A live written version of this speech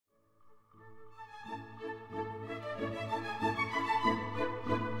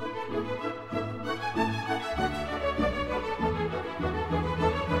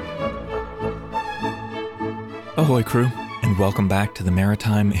Ahoy crew, and welcome back to the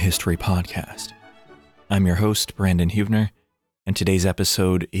Maritime History Podcast. I'm your host, Brandon Huebner, and today's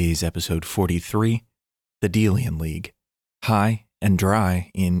episode is episode 43, The Delian League, High and Dry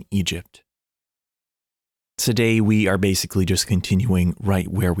in Egypt. Today we are basically just continuing right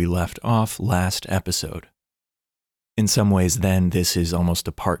where we left off last episode. In some ways then, this is almost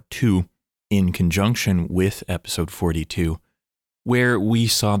a part 2 in conjunction with episode 42, where we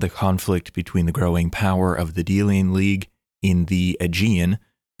saw the conflict between the growing power of the Delian League in the Aegean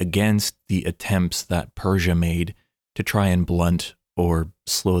against the attempts that Persia made to try and blunt or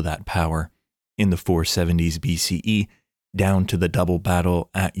slow that power in the 470s BCE down to the double battle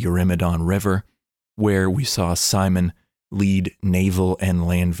at Eurymedon River, where we saw Cimon lead naval and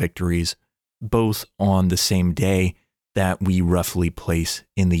land victories both on the same day that we roughly place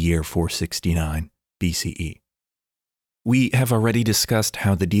in the year 469 BCE. We have already discussed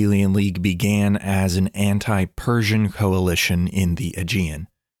how the Delian League began as an anti-Persian coalition in the Aegean,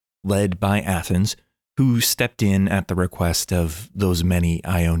 led by Athens, who stepped in at the request of those many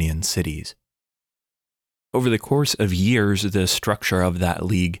Ionian cities. Over the course of years, the structure of that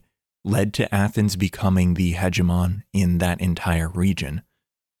league led to Athens becoming the hegemon in that entire region,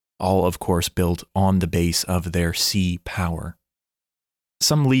 all of course built on the base of their sea power.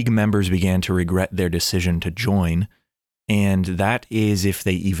 Some league members began to regret their decision to join, and that is if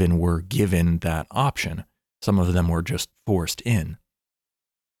they even were given that option. Some of them were just forced in.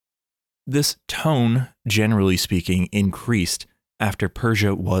 This tone, generally speaking, increased after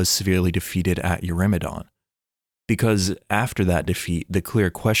Persia was severely defeated at Eurymedon, because after that defeat, the clear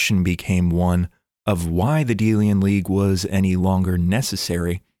question became one of why the Delian League was any longer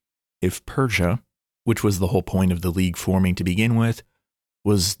necessary if Persia, which was the whole point of the league forming to begin with,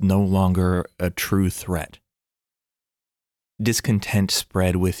 was no longer a true threat. Discontent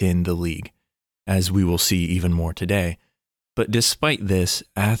spread within the league, as we will see even more today. But despite this,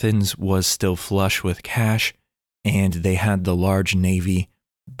 Athens was still flush with cash, and they had the large navy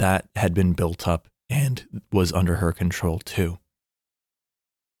that had been built up and was under her control too.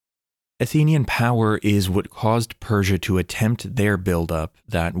 Athenian power is what caused Persia to attempt their buildup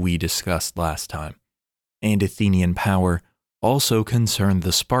that we discussed last time, and Athenian power also concerned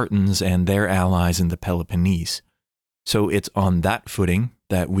the Spartans and their allies in the Peloponnese. So it's on that footing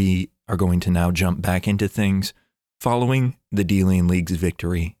that we are going to now jump back into things following the Delian League's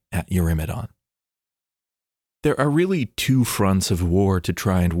victory at Eurymedon. There are really two fronts of war to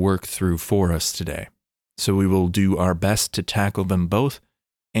try and work through for us today, so we will do our best to tackle them both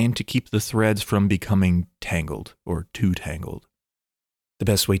and to keep the threads from becoming tangled or too tangled. The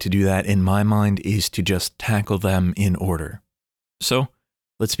best way to do that, in my mind, is to just tackle them in order. So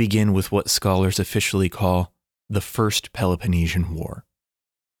let's begin with what scholars officially call the First Peloponnesian War.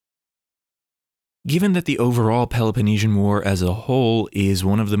 Given that the overall Peloponnesian War as a whole is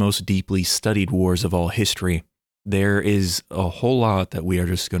one of the most deeply studied wars of all history, there is a whole lot that we are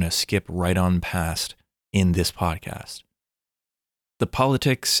just going to skip right on past in this podcast. The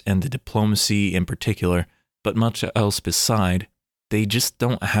politics and the diplomacy in particular, but much else beside, they just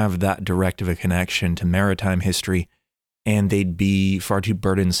don't have that direct of a connection to maritime history, and they'd be far too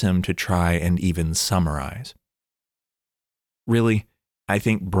burdensome to try and even summarize. Really, I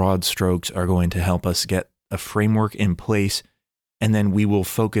think broad strokes are going to help us get a framework in place, and then we will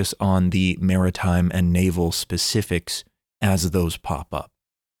focus on the maritime and naval specifics as those pop up.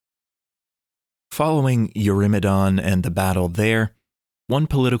 Following Eurymedon and the battle there, one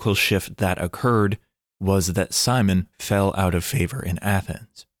political shift that occurred was that Cimon fell out of favor in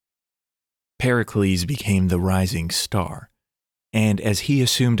Athens. Pericles became the rising star, and as he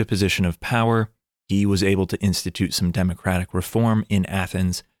assumed a position of power, he was able to institute some democratic reform in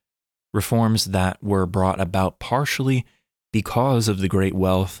Athens, reforms that were brought about partially because of the great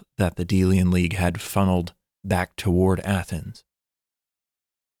wealth that the Delian League had funneled back toward Athens.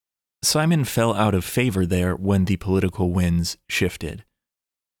 Cimon fell out of favor there when the political winds shifted,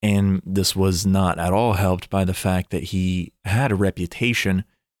 and this was not at all helped by the fact that he had a reputation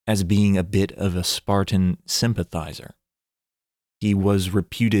as being a bit of a Spartan sympathizer. He was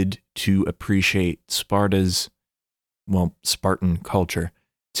reputed to appreciate Sparta's, Spartan culture,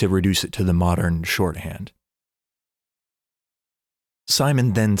 to reduce it to the modern shorthand.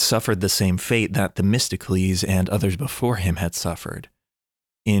 Cimon then suffered the same fate that Themistocles and others before him had suffered.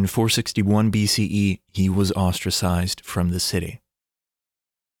 In 461 BCE, he was ostracized from the city.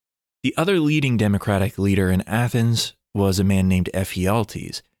 The other leading democratic leader in Athens was a man named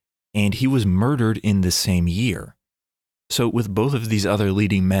Ephialtes, and he was murdered in the same year. So with both of these other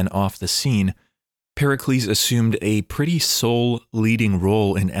leading men off the scene, Pericles assumed a pretty sole leading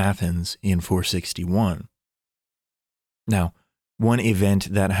role in Athens in 461. Now, one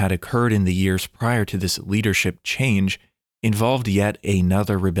event that had occurred in the years prior to this leadership change involved yet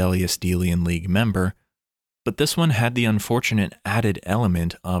another rebellious Delian League member, but this one had the unfortunate added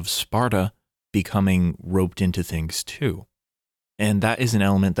element of Sparta becoming roped into things too. And that is an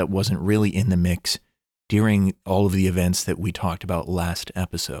element that wasn't really in the mix during all of the events that we talked about last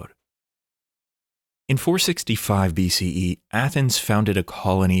episode. In 465 BCE, Athens founded a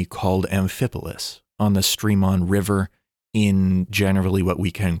colony called Amphipolis on the Strymon River in generally what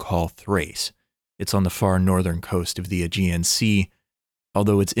we can call Thrace. It's on the far northern coast of the Aegean Sea,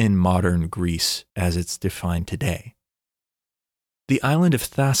 although it's in modern Greece as it's defined today. The island of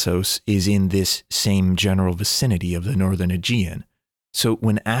Thasos is in this same general vicinity of the northern Aegean, so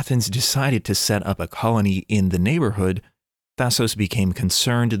when Athens decided to set up a colony in the neighborhood, Thasos became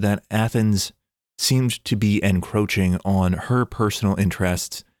concerned that Athens seemed to be encroaching on her personal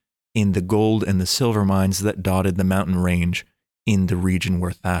interests in the gold and the silver mines that dotted the mountain range in the region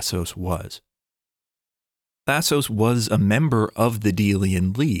where Thasos was. Thasos was a member of the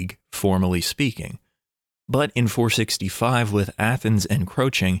Delian League, formally speaking, but in 465, with Athens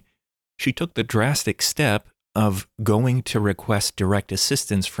encroaching, she took the drastic step of going to request direct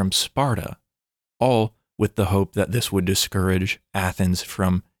assistance from Sparta, all with the hope that this would discourage Athens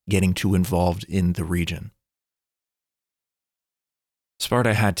from getting too involved in the region.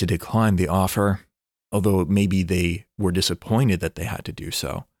 Sparta had to decline the offer, although maybe they were disappointed that they had to do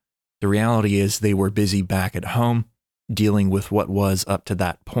so. The reality is they were busy back at home, dealing with what was, up to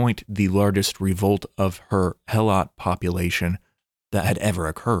that point, the largest revolt of her Helot population that had ever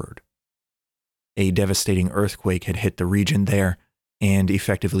occurred. A devastating earthquake had hit the region there and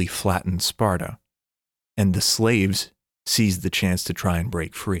effectively flattened Sparta, and the slaves seized the chance to try and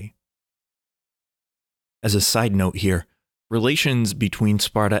break free. As a side note here, relations between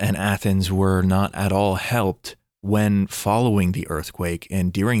Sparta and Athens were not at all helped when, following the earthquake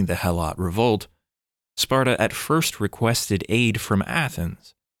and during the Helot revolt, Sparta at first requested aid from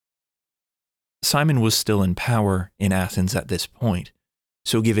Athens. Cimon was still in power in Athens at this point,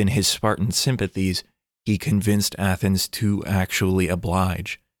 so given his Spartan sympathies, he convinced Athens to actually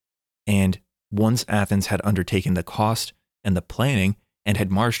oblige. And once Athens had undertaken the cost and the planning and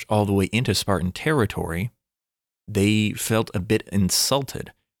had marched all the way into Spartan territory, they felt a bit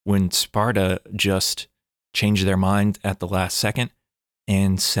insulted when Sparta just changed their mind at the last second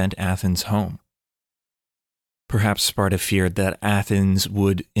and sent Athens home. Perhaps Sparta feared that Athens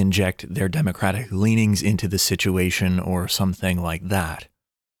would inject their democratic leanings into the situation or something like that.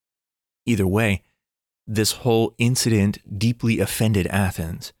 Either way, this whole incident deeply offended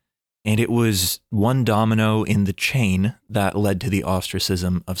Athens, and it was one domino in the chain that led to the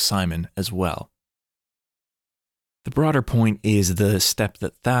ostracism of Cimon as well. The broader point is the step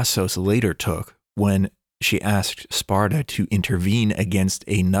that Thasos later took when she asked Sparta to intervene against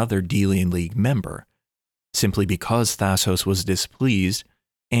another Delian League member, simply because Thasos was displeased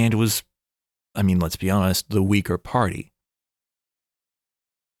and was, let's be honest, the weaker party.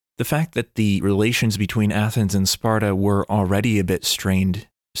 The fact that the relations between Athens and Sparta were already a bit strained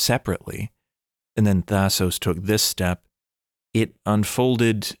separately, and then Thasos took this step, it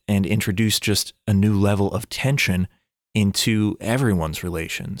unfolded and introduced just a new level of tension into everyone's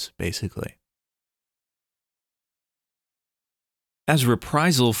relations, basically. As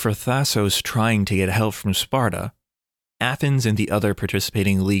reprisal for Thasos trying to get help from Sparta, Athens and the other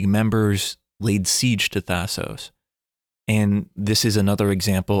participating league members laid siege to Thasos. And this is another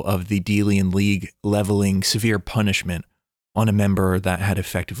example of the Delian League leveling severe punishment on a member that had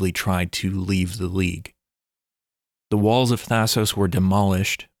effectively tried to leave the league. The walls of Thasos were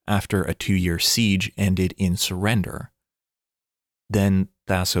demolished after a 2-year siege ended in surrender. Then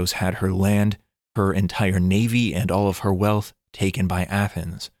Thasos had her land, her entire navy, and all of her wealth taken by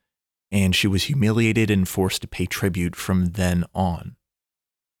Athens, and she was humiliated and forced to pay tribute from then on.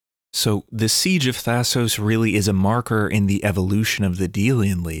 So the siege of Thasos really is a marker in the evolution of the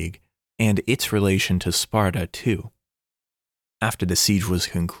Delian League and its relation to Sparta too. After the siege was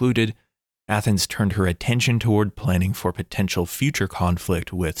concluded, Athens turned her attention toward planning for potential future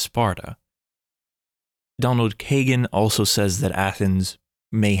conflict with Sparta. Donald Kagan also says that Athens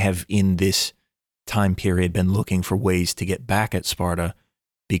may have in this time period been looking for ways to get back at Sparta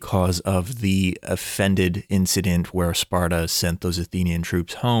because of the offended incident where Sparta sent those Athenian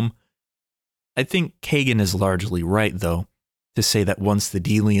troops home. I think Kagan is largely right, though, to say that once the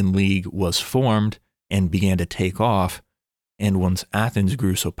Delian League was formed and began to take off, and once Athens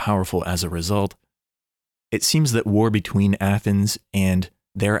grew so powerful as a result, it seems that war between Athens and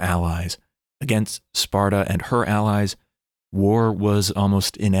their allies against Sparta and her allies, war was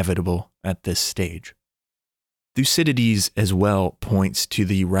almost inevitable at this stage. Thucydides as well points to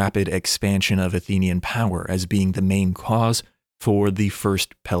the rapid expansion of Athenian power as being the main cause for the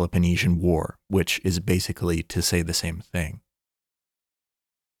First Peloponnesian War, which is basically to say the same thing.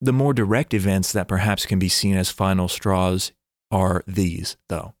 The more direct events that perhaps can be seen as final straws are these,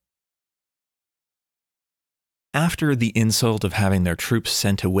 though. After the insult of having their troops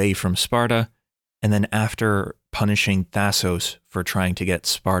sent away from Sparta, and then after punishing Thasos for trying to get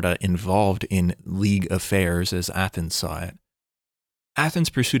Sparta involved in league affairs as Athens saw it, Athens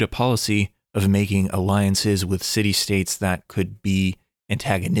pursued a policy of making alliances with city-states that could be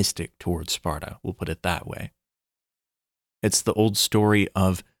antagonistic towards Sparta, we'll put it that way. It's the old story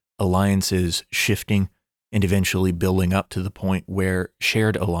of alliances shifting and eventually building up to the point where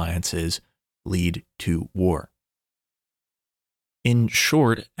shared alliances lead to war. In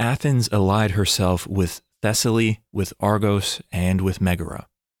short, Athens allied herself with Thessaly, with Argos, and with Megara.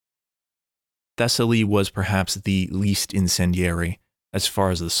 Thessaly was perhaps the least incendiary as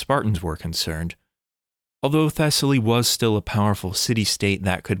far as the Spartans were concerned, although Thessaly was still a powerful city-state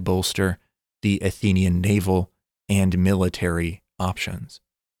that could bolster the Athenian naval and military options.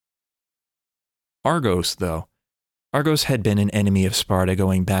 Argos, though, Argos had been an enemy of Sparta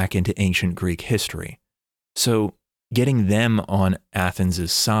going back into ancient Greek history, so getting them on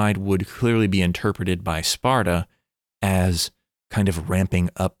Athens' side would clearly be interpreted by Sparta as kind of ramping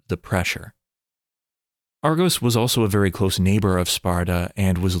up the pressure. Argos was also a very close neighbor of Sparta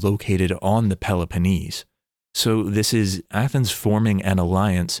and was located on the Peloponnese, so this is Athens forming an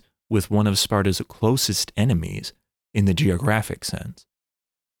alliance with one of Sparta's closest enemies in the geographic sense.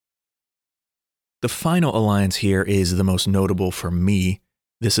 The final alliance here is the most notable for me.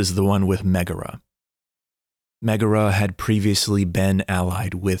 This is the one with Megara. Megara had previously been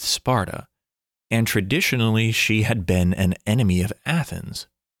allied with Sparta, and traditionally she had been an enemy of Athens,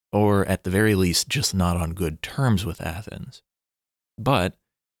 or at the very least just not on good terms with Athens. But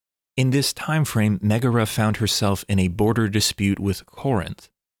in this time frame, Megara found herself in a border dispute with Corinth,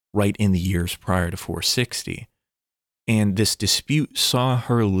 right in the years prior to 460, and this dispute saw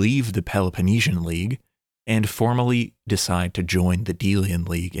her leave the Peloponnesian League and formally decide to join the Delian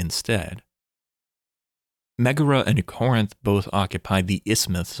League instead. Megara and Corinth both occupied the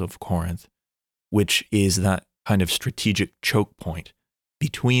Isthmus of Corinth, which is that kind of strategic choke point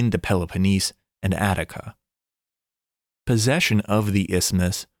between the Peloponnese and Attica. Possession of the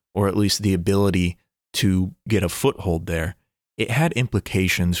Isthmus, or at least the ability to get a foothold there, it had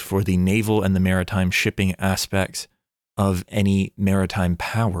implications for the naval and the maritime shipping aspects of any maritime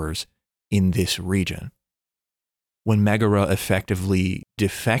powers in this region. When Megara effectively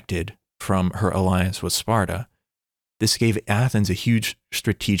defected from her alliance with Sparta, this gave Athens a huge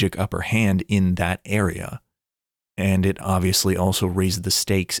strategic upper hand in that area, and it obviously also raised the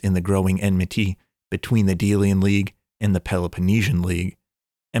stakes in the growing enmity between the Delian League and the Peloponnesian League,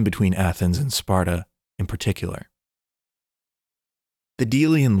 and between Athens and Sparta in particular. The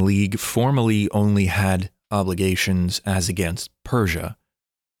Delian League formally only had obligations as against Persia.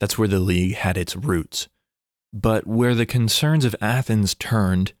 That's where the league had its roots. But where the concerns of Athens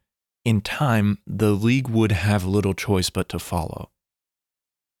turned, in time, the league would have little choice but to follow.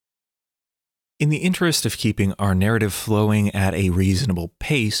 In the interest of keeping our narrative flowing at a reasonable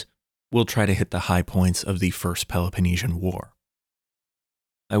pace, we'll try to hit the high points of the First Peloponnesian War.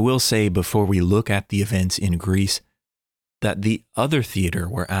 I will say before we look at the events in Greece that the other theater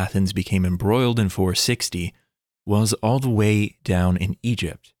where Athens became embroiled in 460 was all the way down in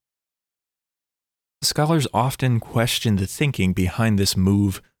Egypt. Scholars often question the thinking behind this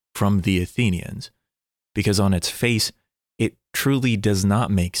move from the Athenians, because on its face, it truly does not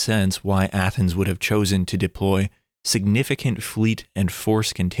make sense why Athens would have chosen to deploy significant fleet and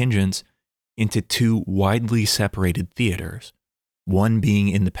force contingents into two widely separated theaters, one being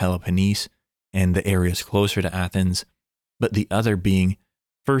in the Peloponnese and the areas closer to Athens, but the other being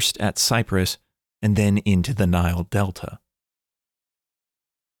first at Cyprus and then into the Nile Delta.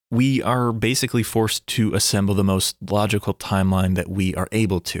 We are basically forced to assemble the most logical timeline that we are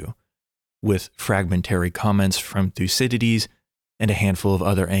able to, with fragmentary comments from Thucydides and a handful of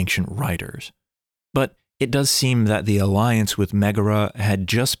other ancient writers. But it does seem that the alliance with Megara had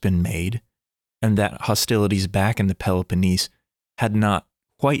just been made, and that hostilities back in the Peloponnese had not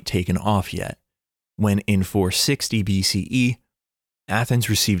quite taken off yet, when in 460 BCE, Athens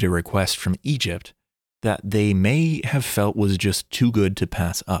received a request from Egypt that they may have felt was just too good to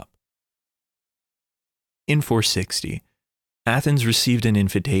pass up. In 460, Athens received an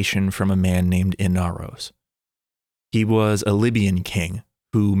invitation from a man named Inaros. He was a Libyan king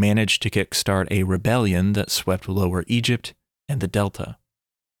who managed to kickstart a rebellion that swept Lower Egypt and the Delta.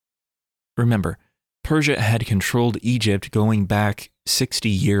 Remember, Persia had controlled Egypt going back 60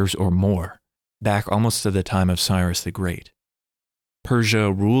 years or more, back almost to the time of Cyrus the Great.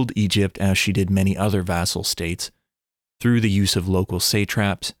 Persia ruled Egypt as she did many other vassal states, through the use of local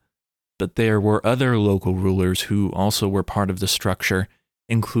satraps, but there were other local rulers who also were part of the structure,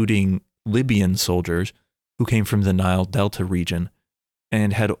 including Libyan soldiers who came from the Nile Delta region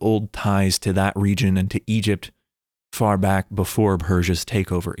and had old ties to that region and to Egypt far back before Persia's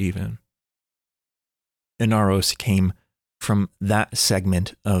takeover even. Inaros came from that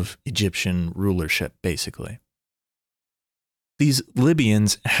segment of Egyptian rulership, basically. These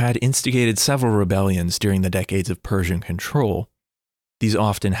Libyans had instigated several rebellions during the decades of Persian control. These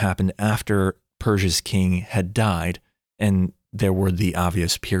often happened after Persia's king had died, and there were the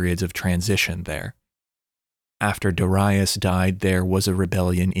obvious periods of transition there. After Darius died, there was a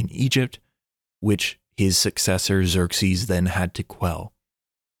rebellion in Egypt, which his successor Xerxes then had to quell.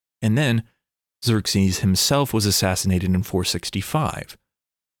 And then Xerxes himself was assassinated in 465.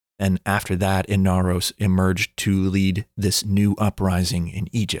 And after that, Inaros emerged to lead this new uprising in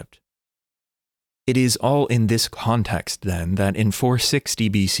Egypt. It is all in this context, then, that in 460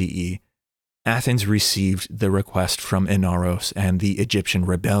 BCE, Athens received the request from Inaros and the Egyptian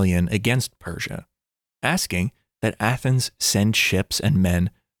rebellion against Persia, asking that Athens send ships and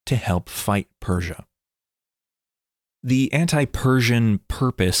men to help fight Persia. The anti-Persian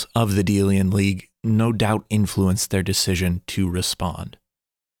purpose of the Delian League no doubt influenced their decision to respond.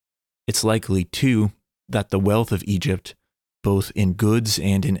 It's likely, too, that the wealth of Egypt, both in goods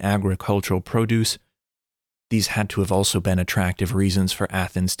and in agricultural produce, these had to have also been attractive reasons for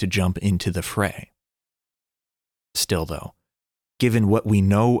Athens to jump into the fray. Still, though, given what we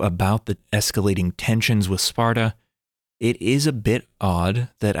know about the escalating tensions with Sparta, it is a bit odd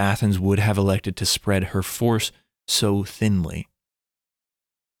that Athens would have elected to spread her force so thinly.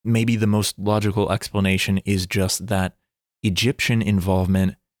 Maybe the most logical explanation is just that Egyptian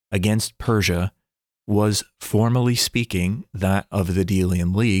involvement against Persia was, formally speaking, that of the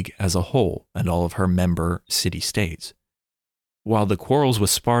Delian League as a whole and all of her member city-states. While the quarrels with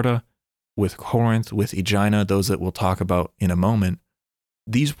Sparta, with Corinth, with Aegina, those that we'll talk about in a moment,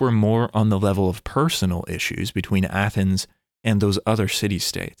 these were more on the level of personal issues between Athens and those other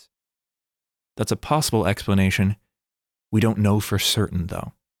city-states. That's a possible explanation. We don't know for certain,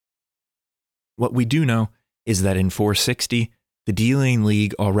 though. What we do know is that in 460, the Delian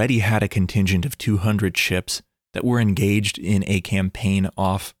League already had a contingent of 200 ships that were engaged in a campaign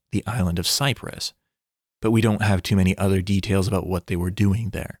off the island of Cyprus, but we don't have too many other details about what they were doing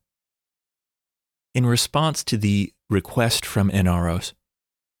there. In response to the request from Inaros,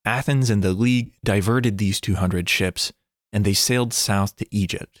 Athens and the League diverted these 200 ships, and they sailed south to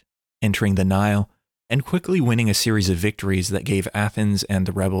Egypt, entering the Nile and quickly winning a series of victories that gave Athens and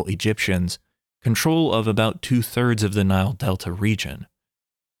the rebel Egyptians control of about 2/3 of the Nile Delta region.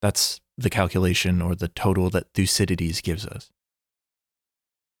 That's the calculation or the total that Thucydides gives us.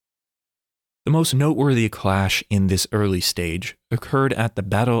 The most noteworthy clash in this early stage occurred at the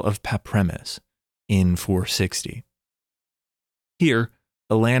Battle of Papremis in 460. Here,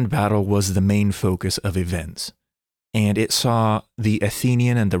 a land battle was the main focus of events, and it saw the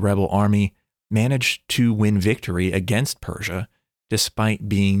Athenian and the rebel army manage to win victory against Persia despite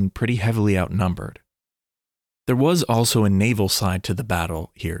being pretty heavily outnumbered. There was also a naval side to the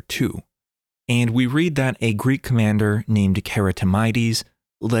battle here too, and we read that a Greek commander named Charatamides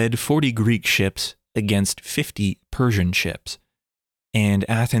led 40 Greek ships against 50 Persian ships, and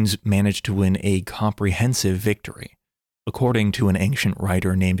Athens managed to win a comprehensive victory, according to an ancient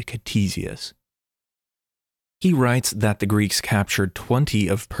writer named Ctesias. He writes that the Greeks captured 20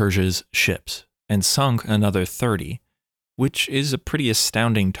 of Persia's ships and sunk another 30, which is a pretty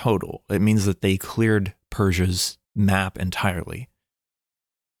astounding total. It means that they cleared Persia's map entirely.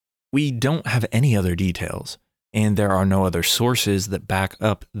 We don't have any other details, and there are no other sources that back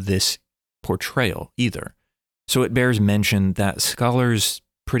up this portrayal either. So it bears mention that scholars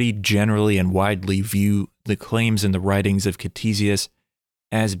pretty generally and widely view the claims in the writings of Ctesias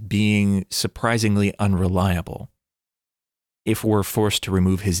as being surprisingly unreliable. If we're forced to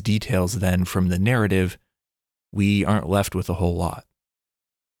remove his details then from the narrative, we aren't left with a whole lot.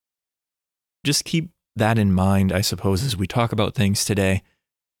 Just keep that in mind, I suppose, as we talk about things today,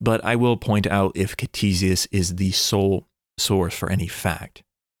 but I will point out if Ctesias is the sole source for any fact.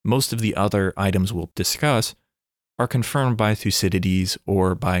 Most of the other items we'll discuss are confirmed by Thucydides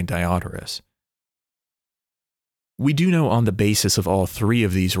or by Diodorus. We do know on the basis of all three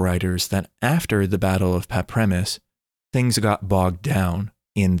of these writers that after the Battle of Papremis, things got bogged down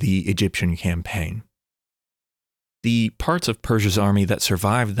in the Egyptian campaign. The parts of Persia's army that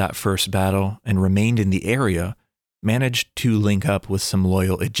survived that first battle and remained in the area managed to link up with some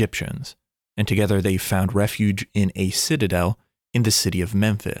loyal Egyptians, and together they found refuge in a citadel in the city of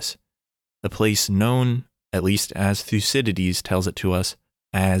Memphis, a place known, at least as Thucydides tells it to us,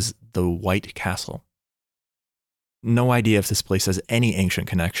 as the White Castle. No idea if this place has any ancient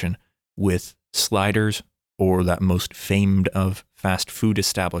connection with Sliders or that most famed of fast food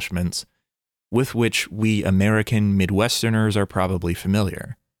establishments with which we American Midwesterners are probably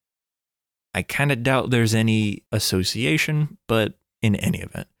familiar. I kind of doubt there's any association, but in any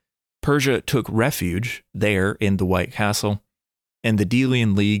event, Persia took refuge there in the White Castle, and the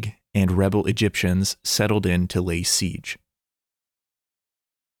Delian League and rebel Egyptians settled in to lay siege.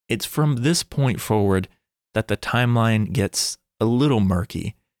 It's from this point forward that the timeline gets a little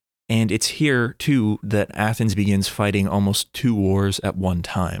murky, and it's here, too, that Athens begins fighting almost 2 wars at one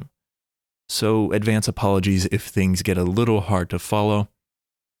time. So advance apologies if things get a little hard to follow.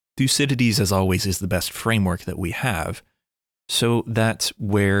 Thucydides, as always, is the best framework that we have, so that's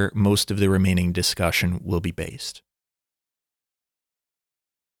where most of the remaining discussion will be based.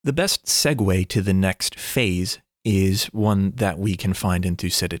 The best segue to the next phase is one that we can find in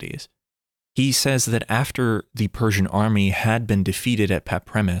Thucydides. He says that after the Persian army had been defeated at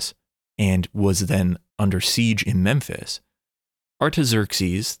Papremis and was then under siege in Memphis,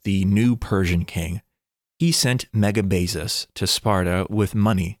 Artaxerxes, the new Persian king, he sent Megabazus to Sparta with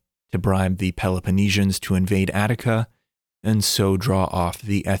money to bribe the Peloponnesians to invade Attica and so draw off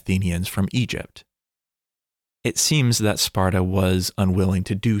the Athenians from Egypt. It seems that Sparta was unwilling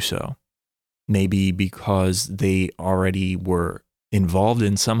to do so, maybe because they already were involved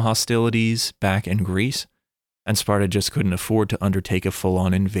in some hostilities back in Greece, and Sparta just couldn't afford to undertake a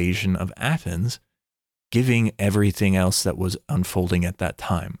full-on invasion of Athens, given everything else that was unfolding at that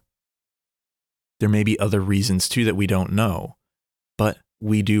time. There may be other reasons too that we don't know, but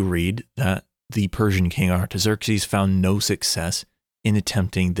we do read that the Persian king Artaxerxes found no success in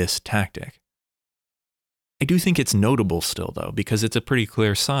attempting this tactic. I do think it's notable still, though, because it's a pretty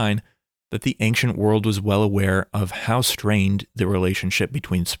clear sign that the ancient world was well aware of how strained the relationship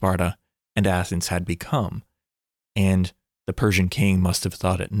between Sparta and Athens had become, and the Persian king must have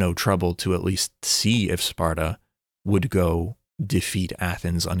thought it no trouble to at least see if Sparta would go defeat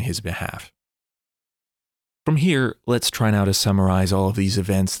Athens on his behalf. From here, let's try now to summarize all of these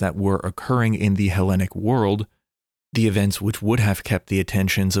events that were occurring in the Hellenic world, the events which would have kept the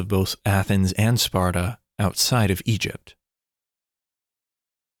attentions of both Athens and Sparta outside of Egypt.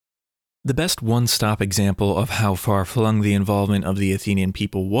 The best one-stop example of how far-flung the involvement of the Athenian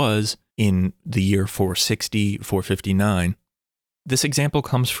people was in the year 460-459, this example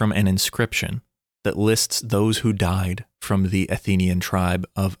comes from an inscription that lists those who died from the Athenian tribe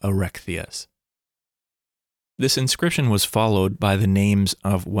of Erechtheus. This inscription was followed by the names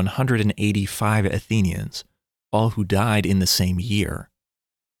of 185 Athenians, all who died in the same year.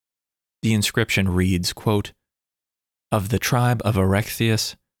 The inscription reads, quote, "Of the tribe of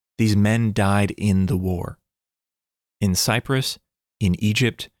Erechtheus, these men died in the war. In Cyprus, in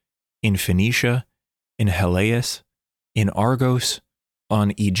Egypt, in Phoenicia, in Hellas, in Argos,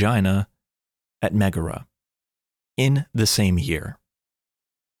 on Aegina, at Megara, in the same year."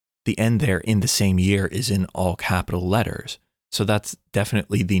 The end there, in the same year, is in all capital letters, so that's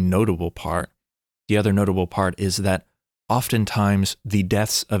definitely the notable part. The other notable part is that oftentimes the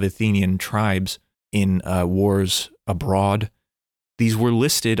deaths of Athenian tribes in wars abroad, these were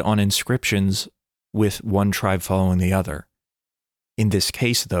listed on inscriptions with one tribe following the other. In this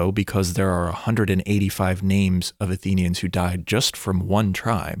case, though, because there are 185 names of Athenians who died just from one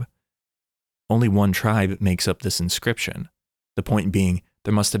tribe, only one tribe makes up this inscription. The point being,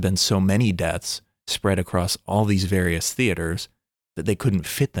 there must have been so many deaths spread across all these various theaters that they couldn't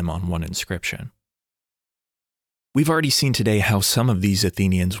fit them on one inscription. We've already seen today how some of these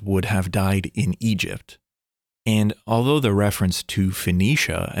Athenians would have died in Egypt, and although the reference to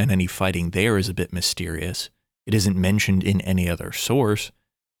Phoenicia and any fighting there is a bit mysterious, it isn't mentioned in any other source,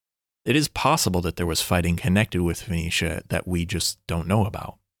 it is possible that there was fighting connected with Phoenicia that we just don't know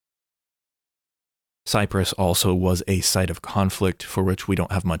about. Cyprus also was a site of conflict for which we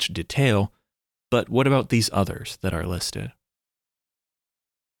don't have much detail, but what about these others that are listed?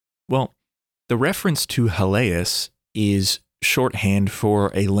 Well, the reference to Hellas is shorthand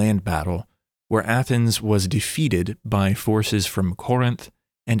for a land battle where Athens was defeated by forces from Corinth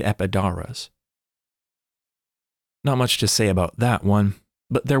and Epidaurus. Not much to say about that one,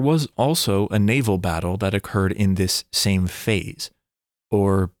 but there was also a naval battle that occurred in this same phase,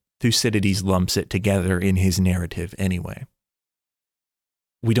 or Thucydides lumps it together in his narrative anyway.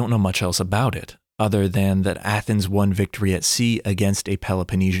 We don't know much else about it, other than that Athens won victory at sea against a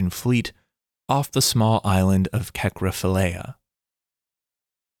Peloponnesian fleet off the small island of Kekrophileia.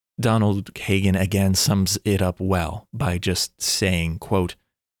 Donald Kagan again sums it up well by just saying, quote,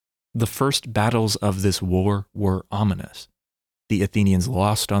 "The first battles of this war were ominous. The Athenians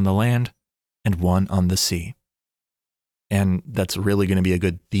lost on the land and won on the sea." And that's really going to be a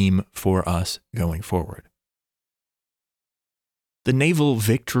good theme for us going forward. The naval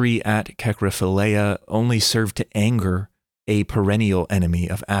victory at Kekrophileia only served to anger a perennial enemy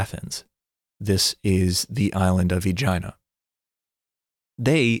of Athens. This is the island of Aegina.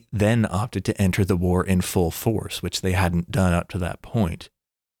 They then opted to enter the war in full force, which they hadn't done up to that point.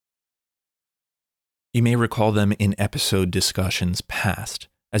 You may recall them in episode discussions past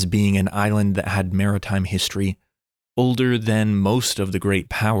as being an island that had maritime history older than most of the great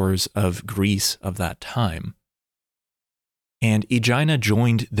powers of Greece of that time. And Aegina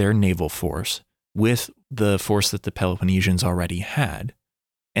joined their naval force with the force that the Peloponnesians already had,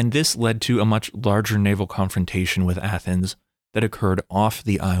 and this led to a much larger naval confrontation with Athens that occurred off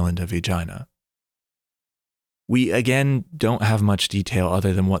the island of Aegina. We again don't have much detail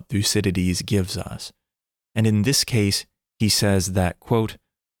other than what Thucydides gives us, and in this case he says that, quote,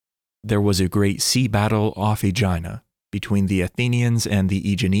 "There was a great sea battle off Aegina between the Athenians and the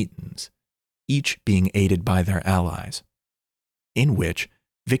Aeginetans, each being aided by their allies, in which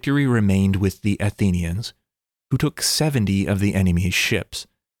victory remained with the Athenians, who took 70 of the enemy's ships,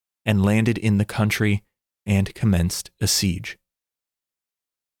 and landed in the country and commenced a siege."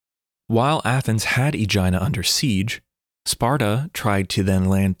 While Athens had Aegina under siege, Sparta tried to then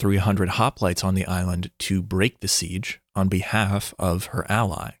land 300 hoplites on the island to break the siege on behalf of her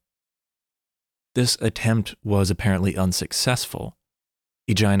ally. This attempt was apparently unsuccessful.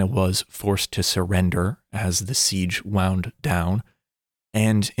 Aegina was forced to surrender as the siege wound down,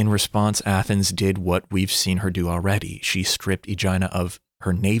 and in response, Athens did what we've seen her do already. She stripped Aegina of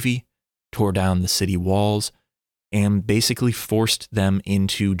her navy, tore down the city walls, and basically forced them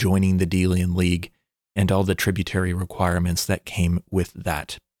into joining the Delian League and all the tributary requirements that came with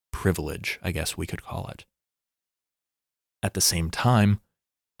that privilege, I guess we could call it. At the same time,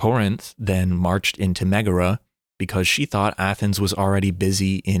 Corinth then marched into Megara because she thought Athens was already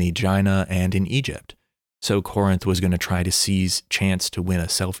busy in Aegina and in Egypt, so Corinth was going to try to seize chance to win a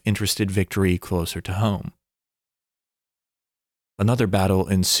self-interested victory closer to home. Another battle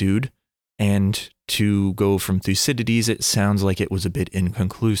ensued, and to go from Thucydides, it sounds like it was a bit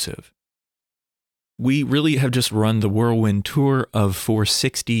inconclusive. We really have just run the whirlwind tour of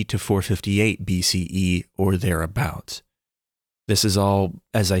 460 to 458 BCE or thereabouts. This is all,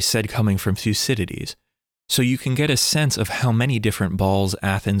 as I said, coming from Thucydides, so you can get a sense of how many different balls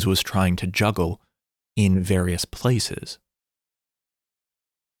Athens was trying to juggle in various places.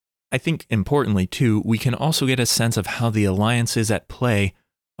 I think importantly too, we can also get a sense of how the alliances at play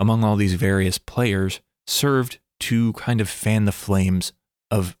among all these various players served to kind of fan the flames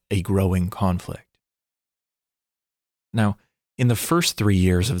of a growing conflict. Now, in the first 3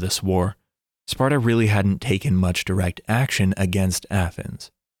 years of this war, Sparta really hadn't taken much direct action against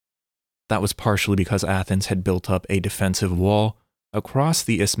Athens. That was partially because Athens had built up a defensive wall across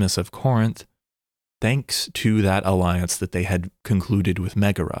the Isthmus of Corinth, thanks to that alliance that they had concluded with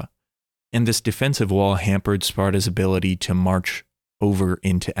Megara, and this defensive wall hampered Sparta's ability to march over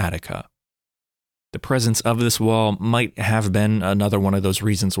into Attica. The presence of this wall might have been another one of those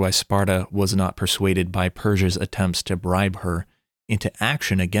reasons why Sparta was not persuaded by Persia's attempts to bribe her into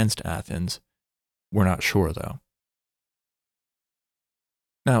action against Athens. We're not sure, though.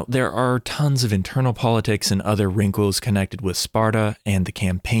 Now, there are tons of internal politics and other wrinkles connected with Sparta and the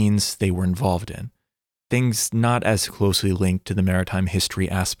campaigns they were involved in. Things not as closely linked to the maritime history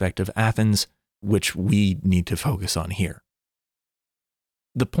aspect of Athens, which we need to focus on here.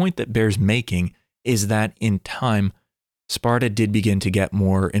 The point that bears making is that in time, Sparta did begin to get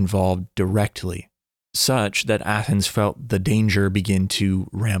more involved directly, such that Athens felt the danger begin to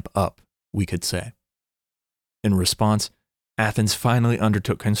ramp up, we could say. In response, Athens finally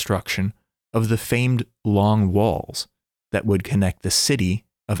undertook construction of the famed long walls that would connect the city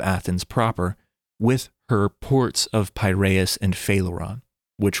of Athens proper with her ports of Piraeus and Phaleron,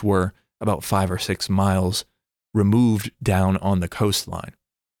 which were about 5 or 6 miles removed down on the coastline.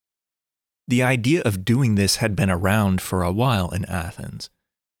 The idea of doing this had been around for a while in Athens,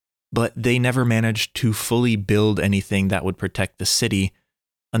 but they never managed to fully build anything that would protect the city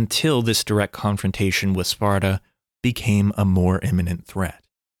until this direct confrontation with Sparta became a more imminent threat.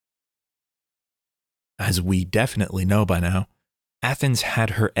 As we definitely know by now, Athens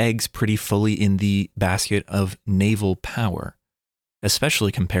had her eggs pretty fully in the basket of naval power,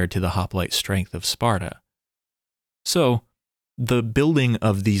 especially compared to the hoplite strength of Sparta. So, the building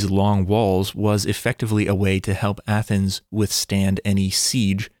of these long walls was effectively a way to help Athens withstand any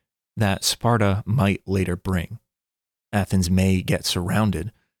siege that Sparta might later bring. Athens may get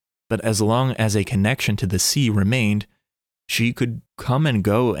surrounded, but as long as a connection to the sea remained, she could come and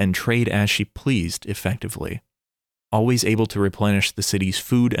go and trade as she pleased effectively, always able to replenish the city's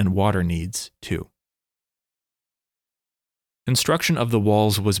food and water needs too. Construction of the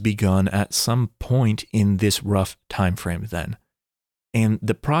walls was begun at some point in this rough time frame then, and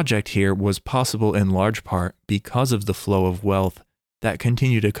the project here was possible in large part because of the flow of wealth that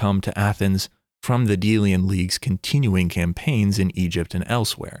continued to come to Athens from the Delian League's continuing campaigns in Egypt and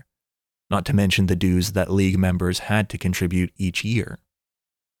elsewhere, not to mention the dues that League members had to contribute each year.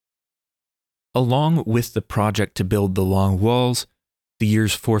 Along with the project to build the long walls, the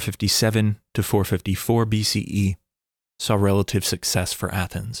years 457 to 454 BCE saw relative success for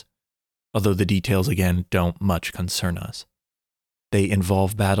Athens, although the details again don't much concern us. They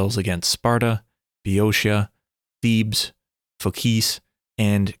involve battles against Sparta, Boeotia, Thebes, Phocis,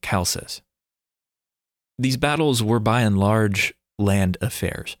 and Chalcis. These battles were by and large land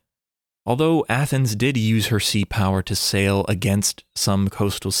affairs, although Athens did use her sea power to sail against some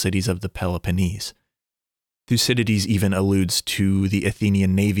coastal cities of the Peloponnese. Thucydides even alludes to the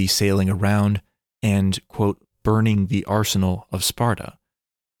Athenian navy sailing around and, quote, burning the arsenal of Sparta,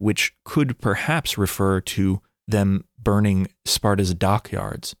 which could perhaps refer to them burning Sparta's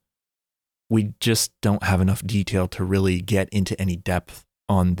dockyards. We just don't have enough detail to really get into any depth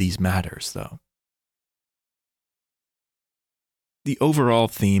on these matters, though. The overall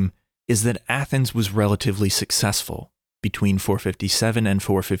theme is that Athens was relatively successful between 457 and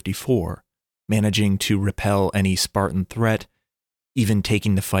 454, managing to repel any Spartan threat, even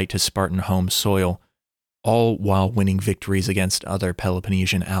taking the fight to Spartan home soil, all while winning victories against other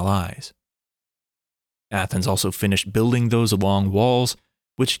Peloponnesian allies. Athens also finished building those long walls,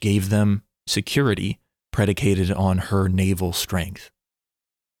 which gave them security predicated on her naval strength.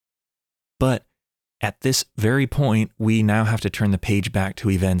 But at this very point, we now have to turn the page back to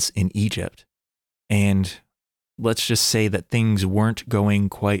events in Egypt. And let's just say that things weren't going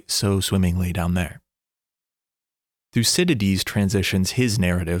quite so swimmingly down there. Thucydides transitions his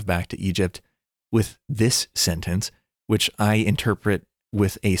narrative back to Egypt with this sentence, which I interpret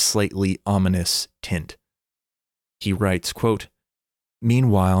with a slightly ominous tint. He writes, quote,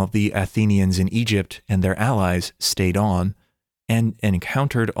 "Meanwhile, the Athenians in Egypt and their allies stayed on and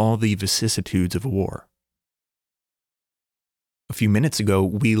encountered all the vicissitudes of war." A few minutes ago,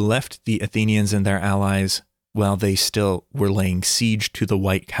 we left the Athenians and their allies while they still were laying siege to the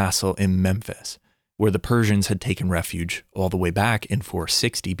White Castle in Memphis, where the Persians had taken refuge all the way back in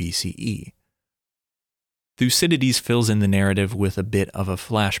 460 BCE. Thucydides fills in the narrative with a bit of a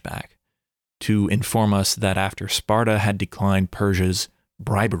flashback to inform us that after Sparta had declined Persia's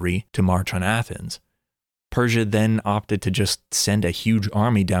bribery to march on Athens, Persia then opted to just send a huge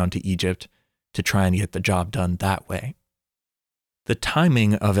army down to Egypt to try and get the job done that way. The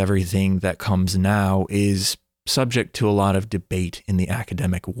timing of everything that comes now is subject to a lot of debate in the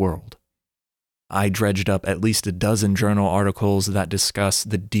academic world. I dredged up at least a dozen journal articles that discuss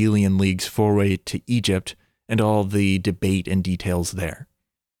the Delian League's foray to Egypt and all the debate and details there.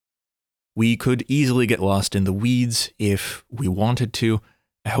 We could easily get lost in the weeds if we wanted to.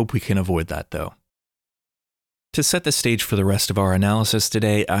 I hope we can avoid that, though. To set the stage for the rest of our analysis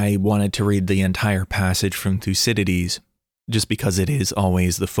today, I wanted to read the entire passage from Thucydides, just because it is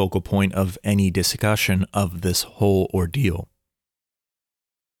always the focal point of any discussion of this whole ordeal.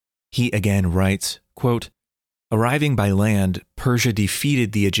 He again writes, quote, "Arriving by land, Persia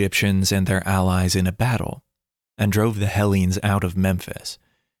defeated the Egyptians and their allies in a battle, and drove the Hellenes out of Memphis,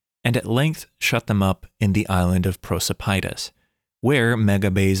 and at length shut them up in the island of Prosopitis, where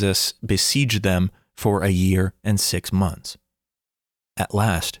Megabazus besieged them for a year and 6 months. At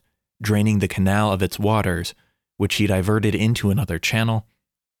last, draining the canal of its waters, which he diverted into another channel,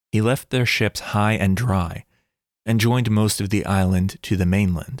 he left their ships high and dry, and joined most of the island to the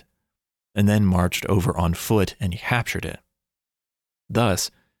mainland, and then marched over on foot and captured it. Thus,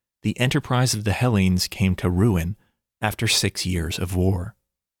 the enterprise of the Hellenes came to ruin after 6 years of war."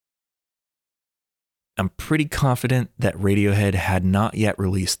 I'm pretty confident that Radiohead had not yet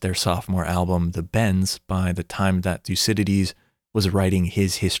released their sophomore album, The Bends, by the time that Thucydides was writing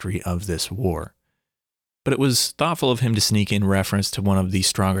his history of this war. But it was thoughtful of him to sneak in reference to one of the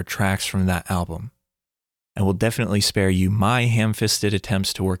stronger tracks from that album. I will definitely spare you my ham-fisted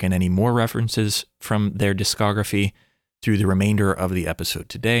attempts to work in any more references from their discography through the remainder of the episode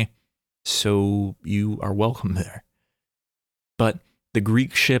today, so you are welcome there. But The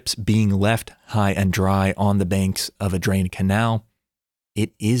Greek ships being left high and dry on the banks of a drained canal,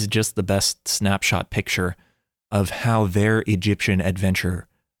 it is just the best snapshot picture of how their Egyptian adventure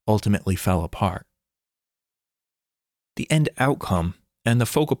ultimately fell apart. The end outcome, and the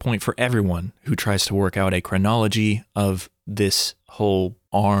focal point for everyone who tries to work out a chronology of this whole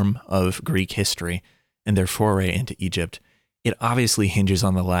arm of Greek history and their foray into Egypt, it obviously hinges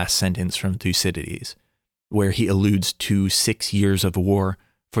on the last sentence from Thucydides, where he alludes to 6 years of war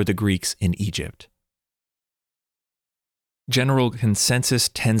for the Greeks in Egypt. General consensus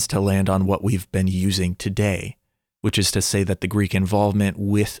tends to land on what we've been using today, which is to say that the Greek involvement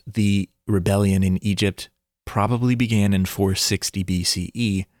with the rebellion in Egypt probably began in 460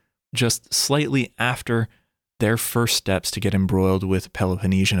 BCE, just slightly after their first steps to get embroiled with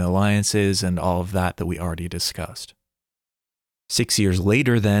Peloponnesian alliances and all of that we already discussed. 6 years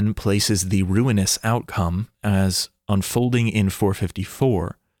later, then, places the ruinous outcome as unfolding in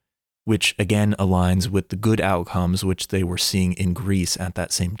 454, which again aligns with the good outcomes which they were seeing in Greece at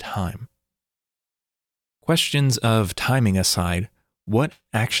that same time. Questions of timing aside, what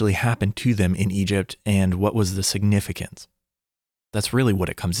actually happened to them in Egypt and what was the significance? That's really what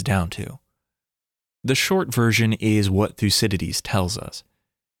it comes down to. The short version is what Thucydides tells us.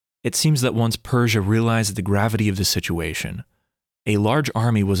 It seems that once Persia realized the gravity of the situation, a large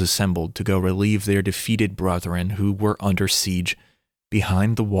army was assembled to go relieve their defeated brethren who were under siege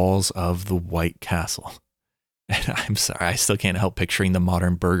behind the walls of the White Castle. And I'm sorry, I still can't help picturing the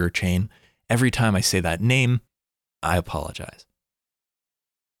modern burger chain. Every time I say that name, I apologize.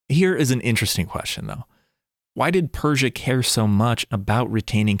 Here is an interesting question, though. Why did Persia care so much about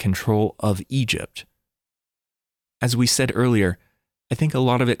retaining control of Egypt? As we said earlier, I think a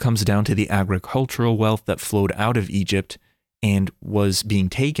lot of it comes down to the agricultural wealth that flowed out of Egypt and was being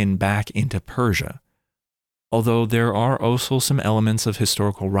taken back into Persia. Although there are also some elements of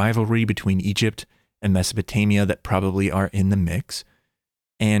historical rivalry between Egypt and Mesopotamia that probably are in the mix.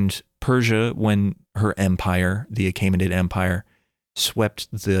 And Persia, when her empire, the Achaemenid Empire, swept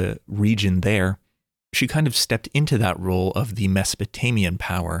the region there, she kind of stepped into that role of the Mesopotamian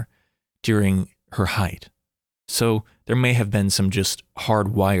power during her height. So there may have been some just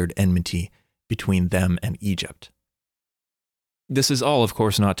hardwired enmity between them and Egypt. This is all, of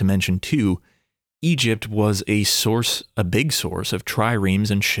course, not to mention, too, Egypt was a big source of triremes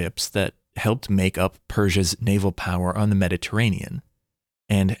and ships that helped make up Persia's naval power on the Mediterranean.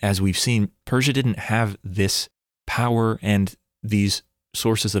 And as we've seen, Persia didn't have this power and these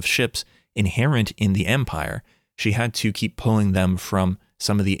sources of ships inherent in the empire. She had to keep pulling them from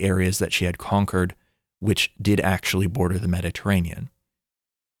some of the areas that she had conquered, which did actually border the Mediterranean.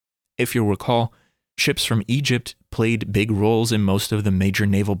 If you'll recall, ships from Egypt played big roles in most of the major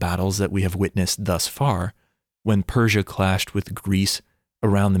naval battles that we have witnessed thus far when Persia clashed with Greece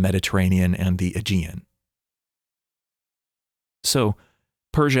around the Mediterranean and the Aegean. So,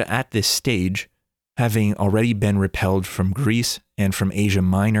 Persia at this stage, having already been repelled from Greece and from Asia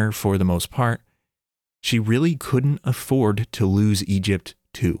Minor for the most part, she really couldn't afford to lose Egypt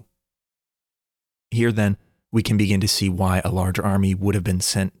too. Here then, we can begin to see why a large army would have been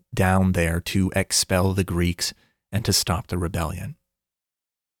sent down there to expel the Greeks and to stop the rebellion.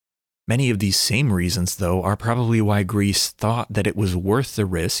 Many of these same reasons, though, are probably why Greece thought that it was worth the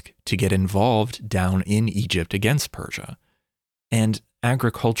risk to get involved down in Egypt against Persia. And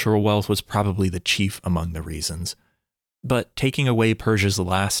agricultural wealth was probably the chief among the reasons. But taking away Persia's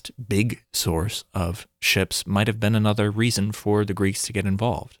last big source of ships might have been another reason for the Greeks to get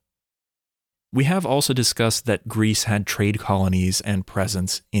involved. We have also discussed that Greece had trade colonies and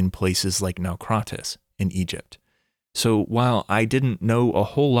presence in places like Naucratis in Egypt. So while I didn't know a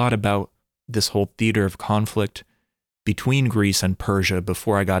whole lot about this whole theater of conflict between Greece and Persia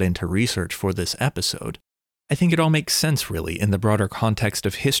before I got into research for this episode, I think it all makes sense really in the broader context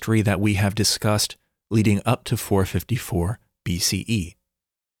of history that we have discussed leading up to 454 BCE.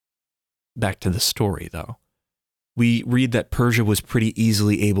 Back to the story, though. We read that Persia was pretty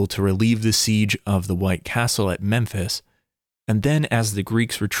easily able to relieve the siege of the White Castle at Memphis, and then as the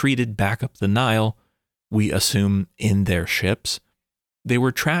Greeks retreated back up the Nile, we assume in their ships, they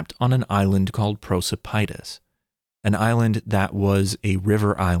were trapped on an island called Prosopitis, an island that was a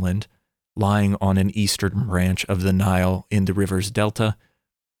river island lying on an eastern branch of the Nile in the river's delta,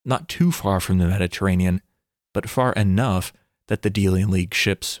 not too far from the Mediterranean, but far enough that the Delian League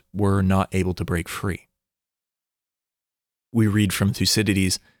ships were not able to break free. We read from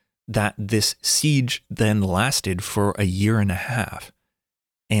Thucydides that this siege then lasted for a year and a half,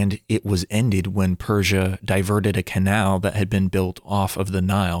 and it was ended when Persia diverted a canal that had been built off of the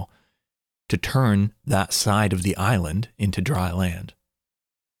Nile to turn that side of the island into dry land.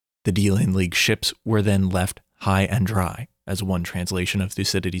 The Delian League ships were then left high and dry, as one translation of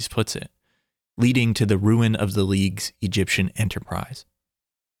Thucydides puts it, leading to the ruin of the League's Egyptian enterprise.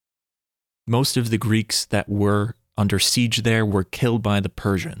 Most of the Greeks that were under siege there were killed by the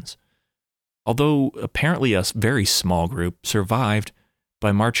Persians, although apparently a very small group survived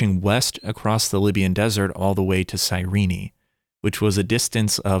by marching west across the Libyan desert all the way to Cyrene, which was a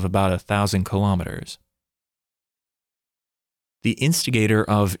distance of about 1,000 kilometers. The instigator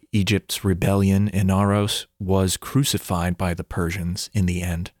of Egypt's rebellion, Inaros, was crucified by the Persians in the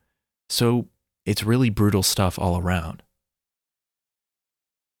end, so it's really brutal stuff all around.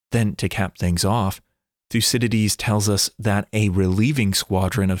 Then, to cap things off, Thucydides tells us that a relieving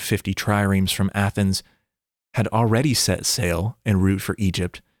squadron of 50 triremes from Athens had already set sail en route for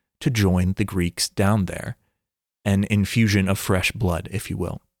Egypt to join the Greeks down there, an infusion of fresh blood, if you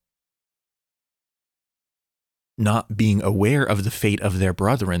will. Not being aware of the fate of their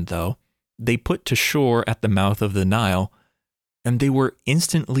brethren, though, they put to shore at the mouth of the Nile, and they were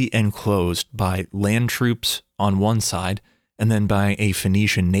instantly enclosed by land troops on one side and then by a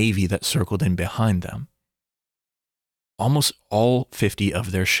Phoenician navy that circled in behind them. Almost all 50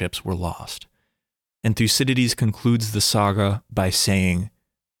 of their ships were lost, and Thucydides concludes the saga by saying,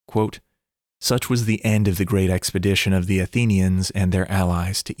 quote, "Such was the end of the great expedition of the Athenians and their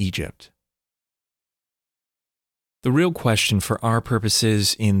allies to Egypt." The real question for our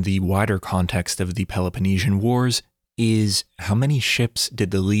purposes in the wider context of the Peloponnesian Wars is how many ships did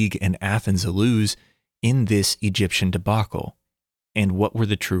the League and Athens lose in this Egyptian debacle, and what were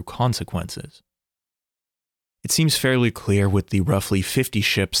the true consequences? It seems fairly clear with the roughly 50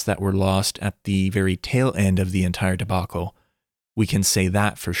 ships that were lost at the very tail end of the entire debacle. We can say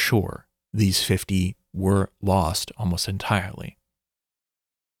that for sure. These 50 were lost almost entirely.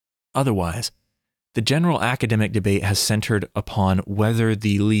 Otherwise, the general academic debate has centered upon whether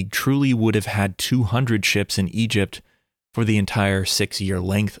the League truly would have had 200 ships in Egypt for the entire 6-year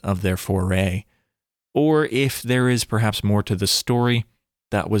length of their foray, or if there is perhaps more to the story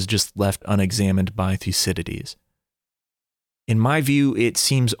that was just left unexamined by Thucydides. In my view, it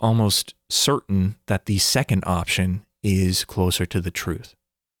seems almost certain that the second option is closer to the truth.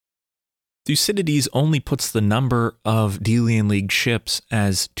 Thucydides only puts the number of Delian League ships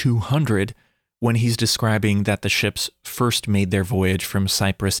as 200 when he's describing that the ships first made their voyage from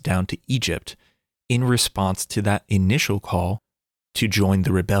Cyprus down to Egypt in response to that initial call to join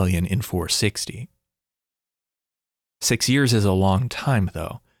the rebellion in 460. 6 years is a long time,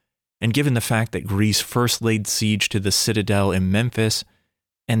 though, and given the fact that Greece first laid siege to the citadel in Memphis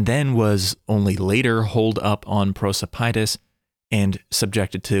and then was only later holed up on Prosopitis and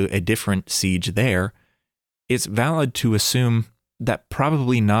subjected to a different siege there, it's valid to assume that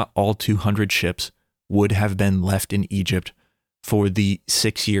probably not all 200 ships would have been left in Egypt for the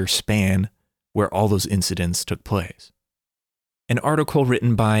 6-year span where all those incidents took place. An article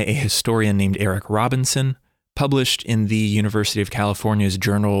written by a historian named Eric Robinson, published in the University of California's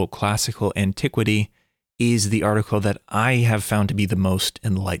journal Classical Antiquity, is the article that I have found to be the most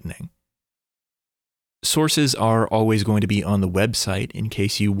enlightening. Sources are always going to be on the website in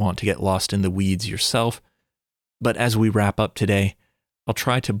case you want to get lost in the weeds yourself, but as we wrap up today, I'll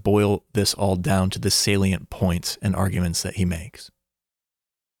try to boil this all down to the salient points and arguments that he makes.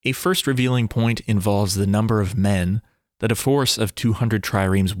 A first revealing point involves the number of men that a force of 200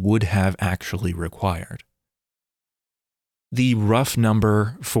 triremes would have actually required. The rough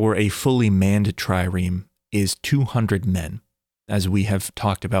number for a fully manned trireme is 200 men, as we have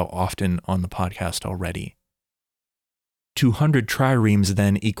talked about often on the podcast already. 200 triremes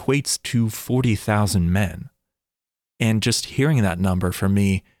then equates to 40,000 men. And just hearing that number for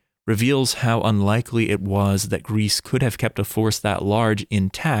me reveals how unlikely it was that Greece could have kept a force that large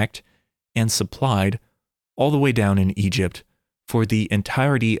intact and supplied all the way down in Egypt for the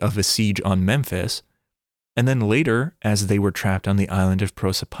entirety of a siege on Memphis, and then later as they were trapped on the island of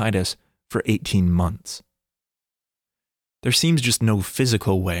Prosopitis for 18 months. There seems just no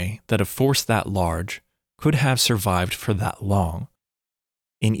physical way that a force that large could have survived for that long,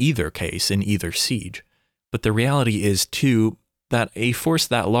 in either case, in either siege. But the reality is, too, that a force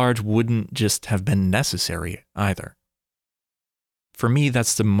that large wouldn't just have been necessary either. For me,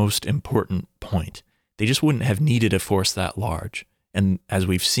 that's the most important point. They just wouldn't have needed a force that large, and as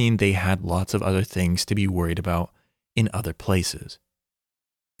we've seen, they had lots of other things to be worried about in other places.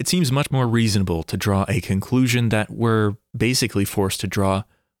 It seems much more reasonable to draw a conclusion that we're basically forced to draw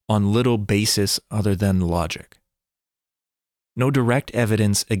on little basis other than logic. No direct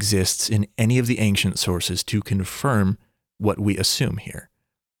evidence exists in any of the ancient sources to confirm what we assume here.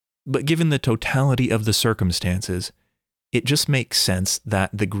 But given the totality of the circumstances, it just makes sense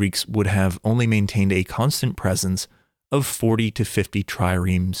that the Greeks would have only maintained a constant presence of 40 to 50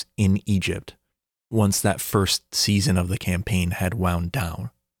 triremes in Egypt once that first season of the campaign had wound down.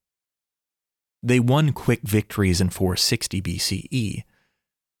 They won quick victories in 460 BCE,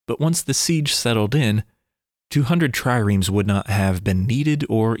 but once the siege settled in, 200 triremes would not have been needed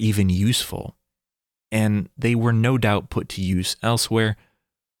or even useful, and they were no doubt put to use elsewhere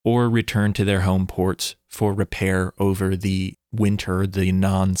or returned to their home ports for repair over the winter, the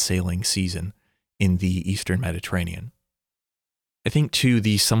non-sailing season in the Eastern Mediterranean. I think, too,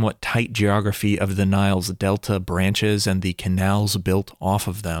 the somewhat tight geography of the Nile's delta branches and the canals built off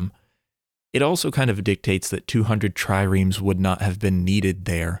of them, it also kind of dictates that 200 triremes would not have been needed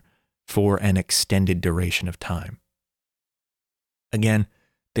there for an extended duration of time. Again,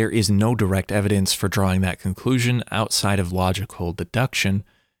 there is no direct evidence for drawing that conclusion outside of logical deduction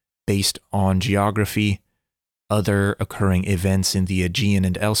based on geography, other occurring events in the Aegean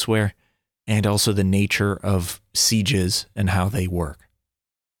and elsewhere, and also the nature of sieges and how they work.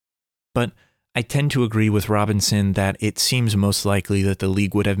 But I tend to agree with Robinson that it seems most likely that the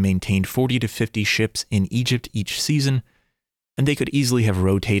League would have maintained 40 to 50 ships in Egypt each season, and they could easily have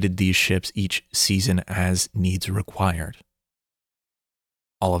rotated these ships each season as needs required.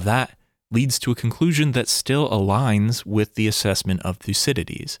 All of that leads to a conclusion that still aligns with the assessment of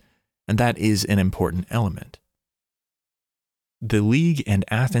Thucydides, and that is an important element. The League and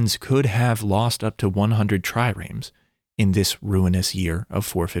Athens could have lost up to 100 triremes in this ruinous year of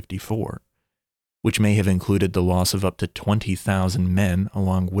 454, which may have included the loss of up to 20,000 men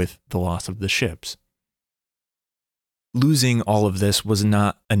along with the loss of the ships. Losing all of this was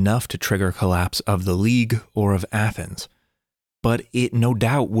not enough to trigger collapse of the League or of Athens, but it no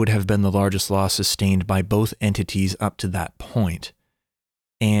doubt would have been the largest loss sustained by both entities up to that point,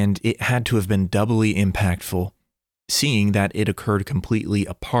 and it had to have been doubly impactful, seeing that it occurred completely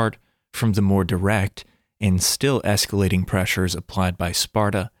apart from the more direct and still escalating pressures applied by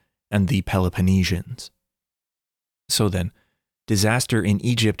Sparta and the Peloponnesians. So then, disaster in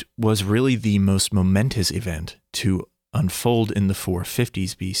Egypt was really the most momentous event to unfold in the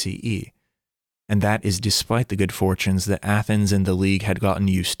 450s BCE, and that is despite the good fortunes that Athens and the League had gotten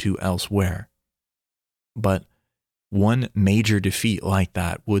used to elsewhere. But one major defeat like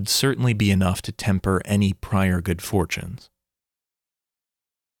that would certainly be enough to temper any prior good fortunes.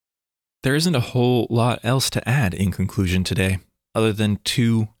 There isn't a whole lot else to add in conclusion today, other than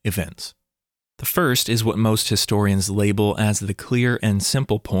two events. The first is what most historians label as the clear and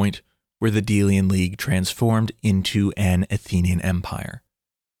simple point where the Delian League transformed into an Athenian empire.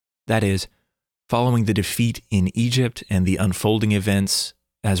 That is, following the defeat in Egypt and the unfolding events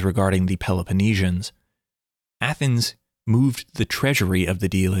as regarding the Peloponnesians, Athens moved the treasury of the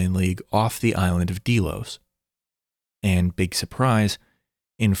Delian League off the island of Delos. And big surprise,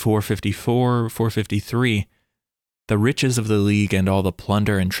 in 454-453, the riches of the League and all the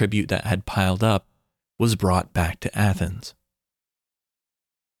plunder and tribute that had piled up was brought back to Athens.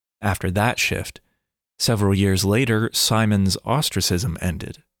 After that shift, several years later, Simon's ostracism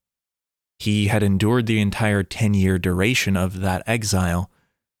ended. He had endured the entire 10-year duration of that exile,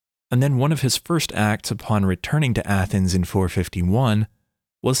 and then one of his first acts upon returning to Athens in 451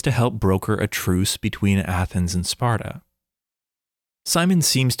 was to help broker a truce between Athens and Sparta. Simon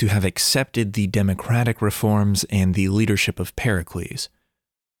seems to have accepted the democratic reforms and the leadership of Pericles,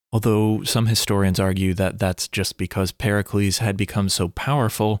 although some historians argue that that's just because Pericles had become so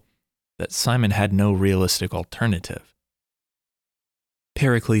powerful that Simon had no realistic alternative.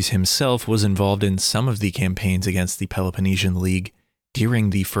 Pericles himself was involved in some of the campaigns against the Peloponnesian League during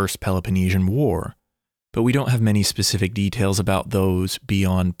the First Peloponnesian War, but we don't have many specific details about those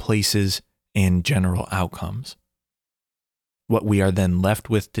beyond places and general outcomes. What we are then left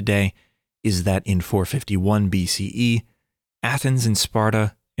with today is that in 451 BCE, Athens and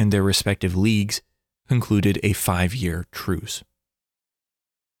Sparta and their respective leagues concluded a 5-year truce.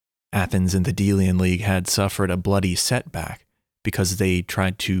 Athens and the Delian League had suffered a bloody setback because they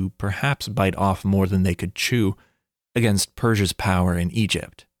tried to perhaps bite off more than they could chew against Persia's power in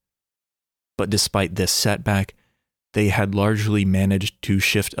Egypt. But despite this setback, they had largely managed to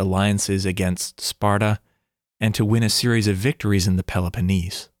shift alliances against Sparta and to win a series of victories in the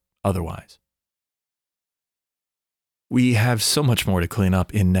Peloponnese otherwise. We have so much more to clean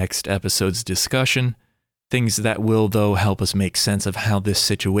up in next episode's discussion, things that will, though, help us make sense of how this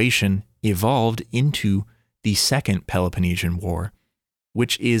situation evolved into the Second Peloponnesian War,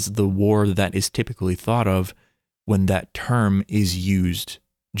 which is the war that is typically thought of when that term is used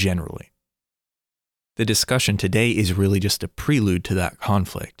generally. The discussion today is really just a prelude to that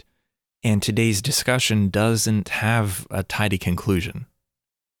conflict, and today's discussion doesn't have a tidy conclusion.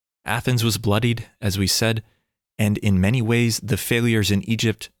 Athens was bloodied, as we said, and in many ways, the failures in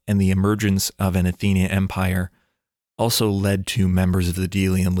Egypt and the emergence of an Athenian empire also led to members of the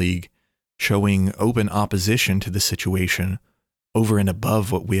Delian League showing open opposition to the situation over and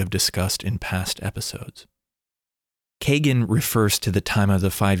above what we have discussed in past episodes. Kagan refers to the time of the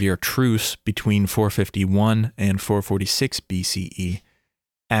 5-year truce between 451 and 446 BCE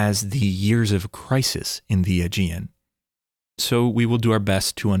as the years of crisis in the Aegean. So we will do our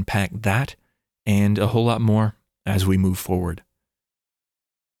best to unpack that and a whole lot more as we move forward.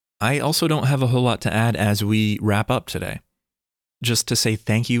 I also don't have a whole lot to add as we wrap up today. Just to say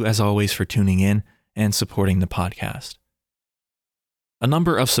thank you as always for tuning in and supporting the podcast. A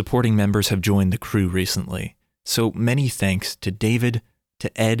number of supporting members have joined the crew recently, so many thanks to David,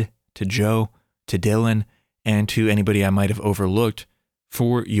 to Ed, to Joe, to Dylan, and to anybody I might have overlooked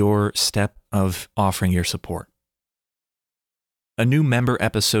for your step of offering your support. A new member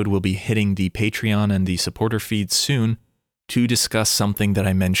episode will be hitting the Patreon and the supporter feeds soon to discuss something that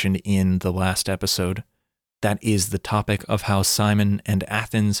I mentioned in the last episode. That is the topic of how Simon and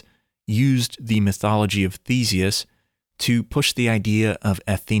Athens used the mythology of Theseus to push the idea of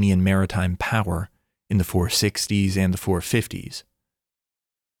Athenian maritime power in the 460s and the 450s.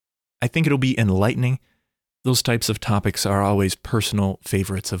 I think it'll be enlightening. Those types of topics are always personal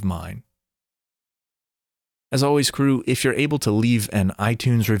favorites of mine. As always, crew, if you're able to leave an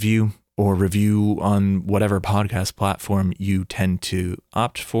iTunes review or review on whatever podcast platform you tend to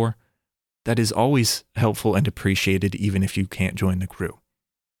opt for, that is always helpful and appreciated even if you can't join the crew.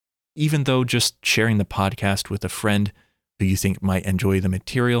 Even though just sharing the podcast with a friend who you think might enjoy the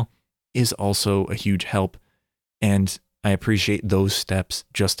material is also a huge help, and I appreciate those steps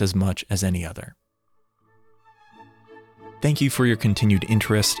just as much as any other. Thank you for your continued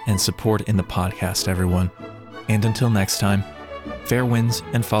interest and support in the podcast, everyone. And until next time, fair winds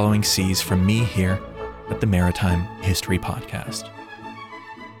and following seas from me here at the Maritime History Podcast.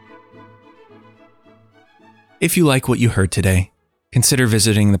 If you like what you heard today, consider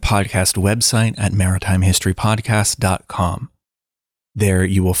visiting the podcast website at maritimehistorypodcast.com. There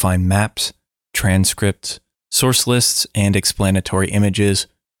you will find maps, transcripts, source lists, and explanatory images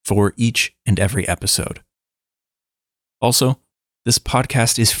for each and every episode. Also, this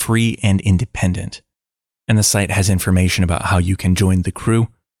podcast is free and independent, and the site has information about how you can join the crew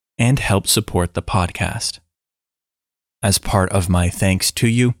and help support the podcast. As part of my thanks to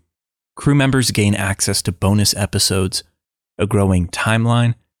you, crew members gain access to bonus episodes, a growing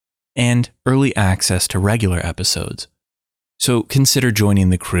timeline, and early access to regular episodes. So consider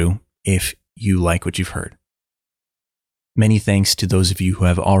joining the crew if you like what you've heard. Many thanks to those of you who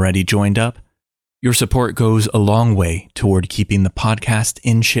have already joined up. Your support goes a long way toward keeping the podcast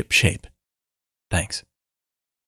in ship shape. Thanks.